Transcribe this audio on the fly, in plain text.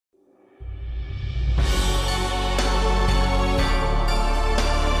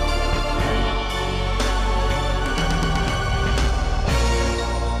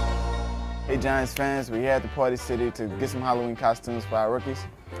Giants fans. We're here at the Party City to get some Halloween costumes for our rookies.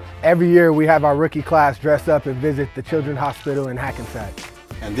 Every year we have our rookie class dress up and visit the Children's Hospital in Hackensack.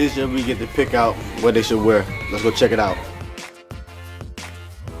 And this year we get to pick out what they should wear. Let's go check it out.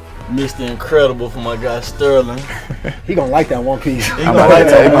 Mr. Incredible for my guy Sterling. He gonna like that one piece. I'm gonna like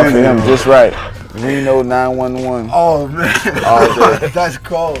that one for him just right. Reno 911. Oh man, all day. That's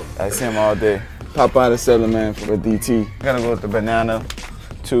cold. That's him all day. Pop out of Sailor Man for DT. Gotta go with the banana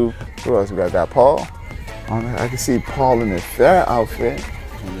too. Who else we got? Got Paul. I can see Paul in the fair outfit.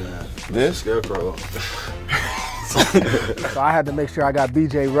 Yeah. This? Scarecrow. So I had to make sure I got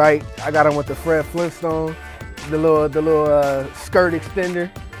BJ right. I got him with the Fred Flintstone, the little skirt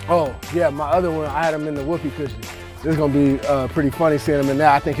extender. Oh yeah, my other one, I had him in the whoopee cushion. This is gonna be pretty funny seeing him in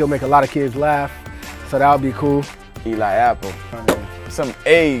that. I think he'll make a lot of kids laugh, so that'll be cool. Eli Apple. Some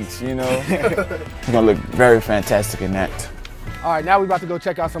age, you know. He's gonna look very fantastic in that. All right, now we're about to go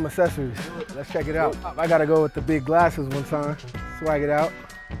check out some accessories. Let's check it out. I gotta go with the big glasses one time. Swag it out.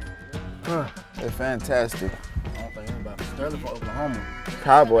 Huh. They're fantastic. I don't think anybody. Sterling from Oklahoma.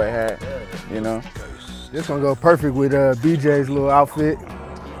 Cowboy hat, you know. This gonna go perfect with BJ's little outfit.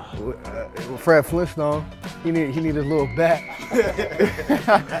 With Fred Flintstone. He need his little bat.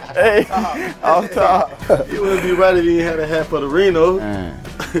 Hey, off top. You wouldn't be right if you had a hat for the Reno. Man,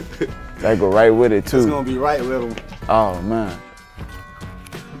 that go right with it too. It's gonna be right with him. Oh man.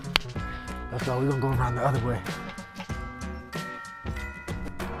 Let's go. We're gonna go around the other way.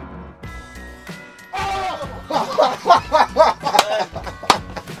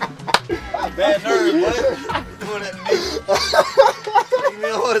 Bad nerve, boy. Doing that to me. Give me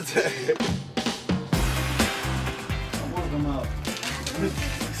a heart attack.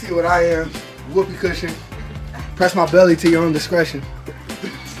 See what I am? Whoopee cushion. Press my belly to your own discretion.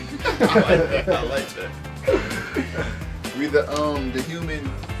 I like that. We the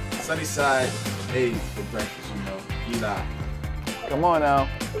human sunny side egg for breakfast, you know. Eli. Come on now.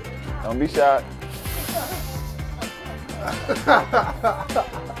 Don't be shy.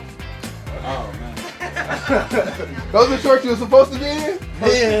 Oh man. Those are the shorts you were supposed to be in?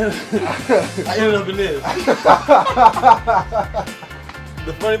 Man, I ended up in this.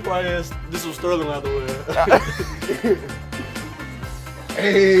 The funny part is, this was Sterling out the way.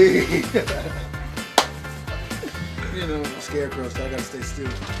 Hey. You know, I'm scarecrow, so I gotta stay still.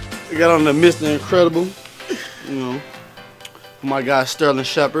 We got on the Mr. Incredible, you know, my guy Sterling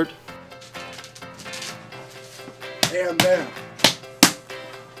Shepard. Bam, bam.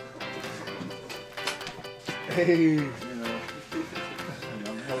 Hey. You know,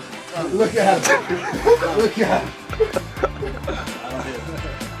 look at him. Look at him.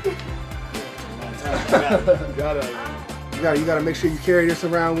 You gotta make sure you carry this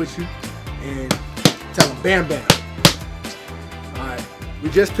around with you and tell them bam bam. Alright, we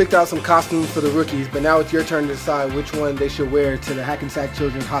just picked out some costumes for the rookies, but now it's your turn to decide which one they should wear to the Hackensack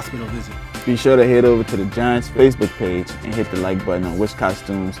Children's Hospital visit. Be sure to head over to the Giants Facebook page and hit the like button on which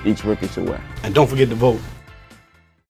costumes each rookie should wear. And don't forget to vote.